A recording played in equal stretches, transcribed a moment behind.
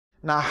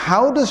Now,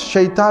 how does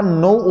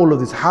Shaitan know all of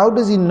this? How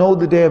does he know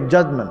the Day of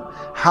Judgment?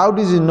 How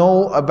does he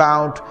know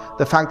about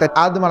the fact that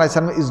Adam a.s.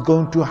 is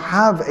going to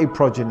have a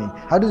progeny?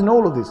 How does he know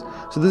all of this?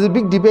 So there's a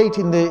big debate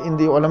in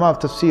the ulama of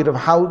tafsir of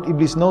how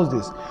Iblis knows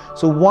this.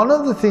 So one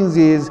of the things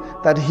is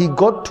that he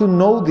got to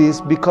know this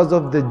because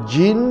of the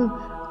jinn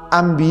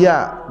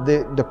Anbiya,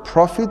 the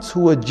prophets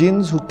who were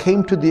jinns who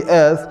came to the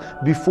earth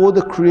before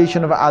the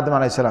creation of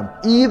Adam a.s.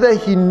 Either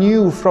he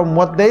knew from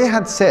what they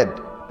had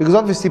said, because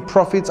obviously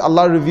prophets,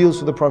 Allah reveals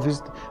to the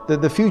prophets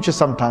the future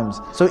sometimes.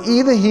 So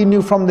either he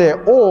knew from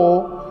there,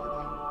 or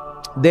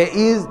there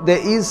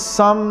is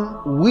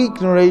some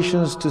weak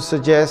narrations to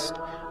suggest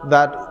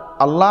that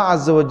Allah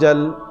Azza wa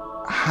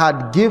Jal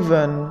had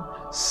given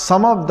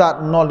some of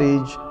that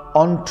knowledge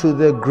onto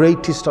the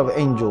greatest of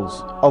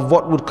angels of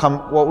what would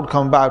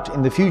come about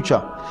in the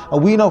future.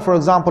 And we know, for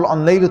example,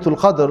 on Laylatul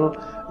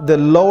Qadr, the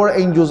lower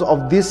angels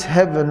of this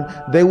heaven,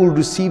 they will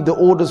receive the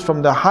orders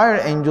from the higher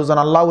angels, and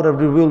Allah would have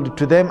revealed it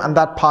to them, and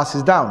that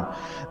passes down.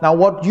 Now,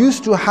 what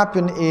used to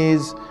happen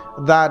is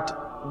that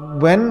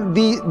when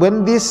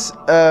this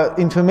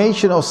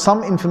information or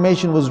some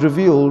information was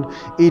revealed,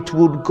 it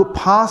would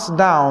pass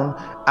down,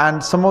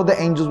 and some of the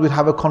angels would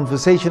have a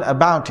conversation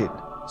about it.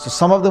 So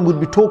some of them would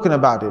be talking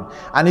about it.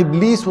 And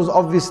Iblis was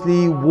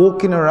obviously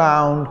walking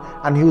around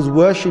and he was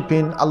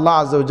worshipping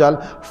Allah Azza wa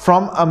Jal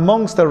from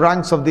amongst the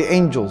ranks of the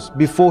angels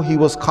before he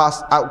was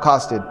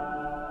outcasted.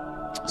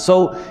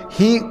 So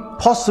he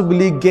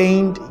possibly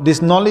gained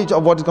this knowledge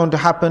of what is going to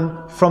happen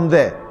from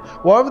there.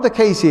 Whatever the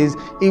case is,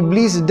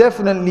 Iblis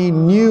definitely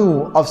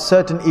knew of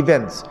certain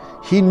events.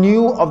 He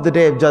knew of the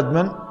Day of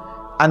Judgment,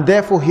 and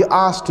therefore he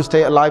asked to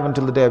stay alive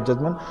until the Day of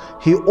Judgment.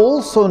 He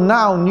also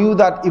now knew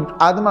that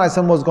Adam a.s.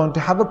 was going to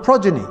have a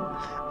progeny.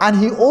 And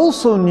he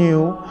also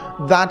knew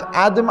that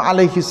Adam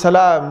a.s.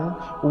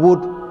 would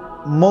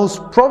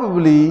most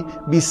probably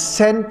be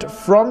sent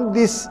from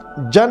this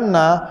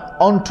Jannah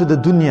onto the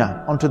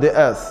dunya, onto the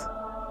earth.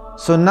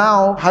 So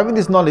now, having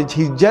this knowledge,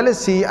 his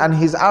jealousy and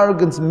his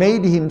arrogance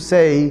made him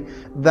say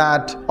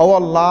that, "Oh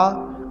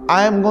Allah,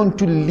 I am going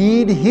to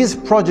lead his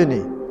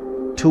progeny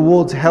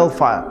towards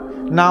hellfire."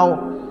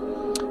 Now,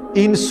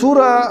 in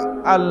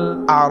Surah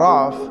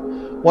Al-A'raf,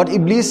 what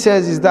Iblis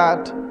says is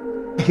that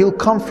he'll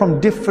come from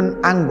different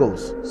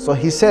angles. So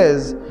he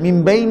says,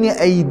 "Min bayni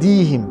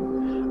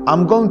aydihim,"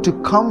 I'm going to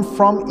come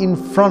from in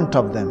front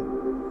of them.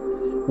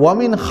 "Wa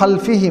min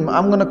khalfihim,"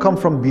 I'm going to come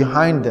from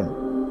behind them.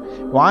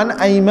 "Wa an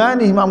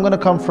aymanihim," I'm going to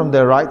come from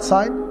their right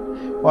side.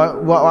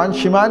 "Wa an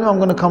shimalihim," I'm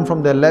going to come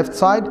from their left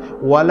side.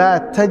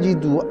 وَلَا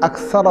تَجِدُ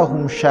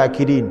أَكْثَرَهُمْ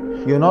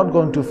شَاكِرِينَ, you're not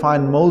going to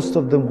find most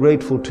of them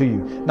grateful to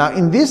you. Now,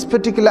 in this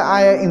particular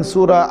ayah in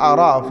Surah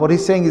Araf, what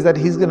he's saying is that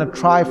he's going to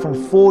try from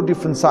 4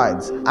 different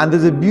sides. And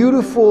there's a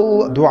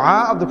beautiful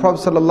dua of the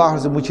Prophet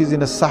ﷺ, which is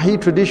in a Sahih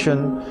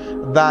tradition,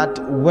 that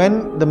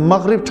when the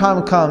Maghrib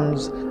time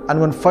comes and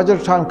when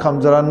Fajr time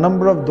comes, there are a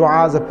number of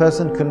du'as a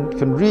person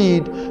can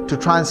read to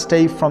try and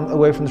stay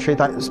away from the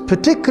shaitan.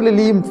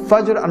 Particularly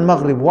Fajr and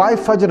Maghrib. Why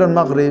Fajr and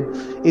Maghrib?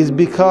 Is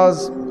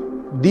because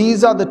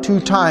these are the 2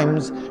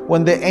 times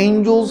when the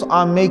angels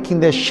are making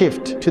their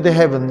shift to the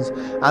heavens,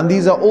 and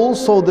these are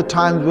also the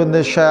times when the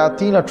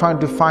shayateen are trying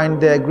to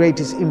find their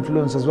greatest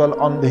influence as well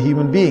on the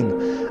human being.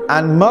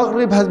 And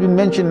Maghrib has been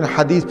mentioned in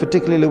hadith,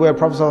 particularly where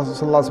Prophet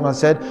ﷺ has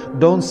said,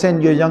 don't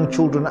send your young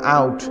children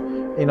out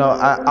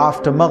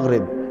after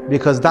Maghrib,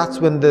 because that's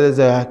when there's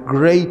a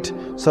great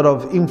sort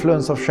of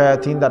influence of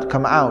shayateen that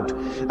come out.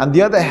 And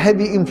the other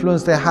heavy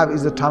influence they have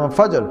is the time of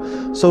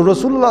Fajr. So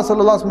Rasulullah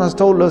ﷺ has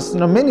told us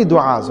many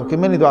du'as,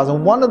 many du'as.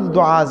 And one of the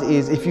du'as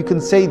is, if you can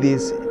say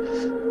this,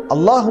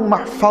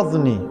 Allahumma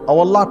hfadhni, oh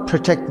Allah,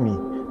 protect me,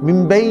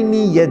 min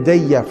bayni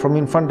yadayya, from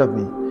in front of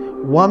me,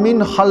 wa min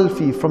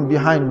khalfi, from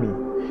behind me,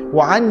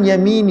 wa an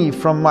yamini,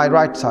 from my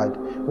right side,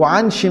 wa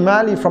an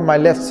shimali, from my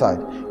left side,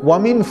 wa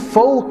min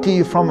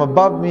fawqi, from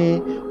above me,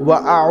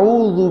 wa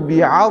a'udhu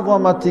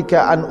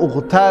bi'azamatika an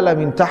ughtala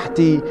min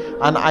tahti,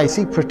 and I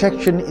seek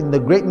protection in the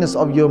greatness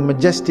of your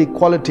majestic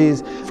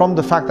qualities from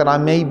the fact that I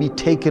may be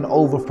taken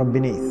over from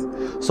beneath.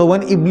 So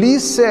when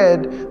Iblis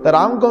said that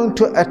I'm going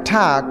to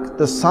attack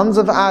the sons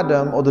of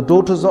Adam or the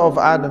daughters of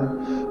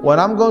Adam, when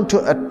I'm going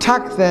to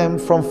attack them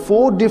from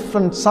 4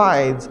 different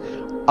sides,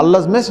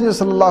 Allah's Messenger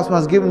ﷺ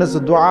has given us a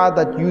dua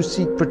that you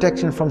seek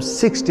protection from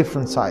 6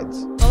 different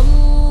sides.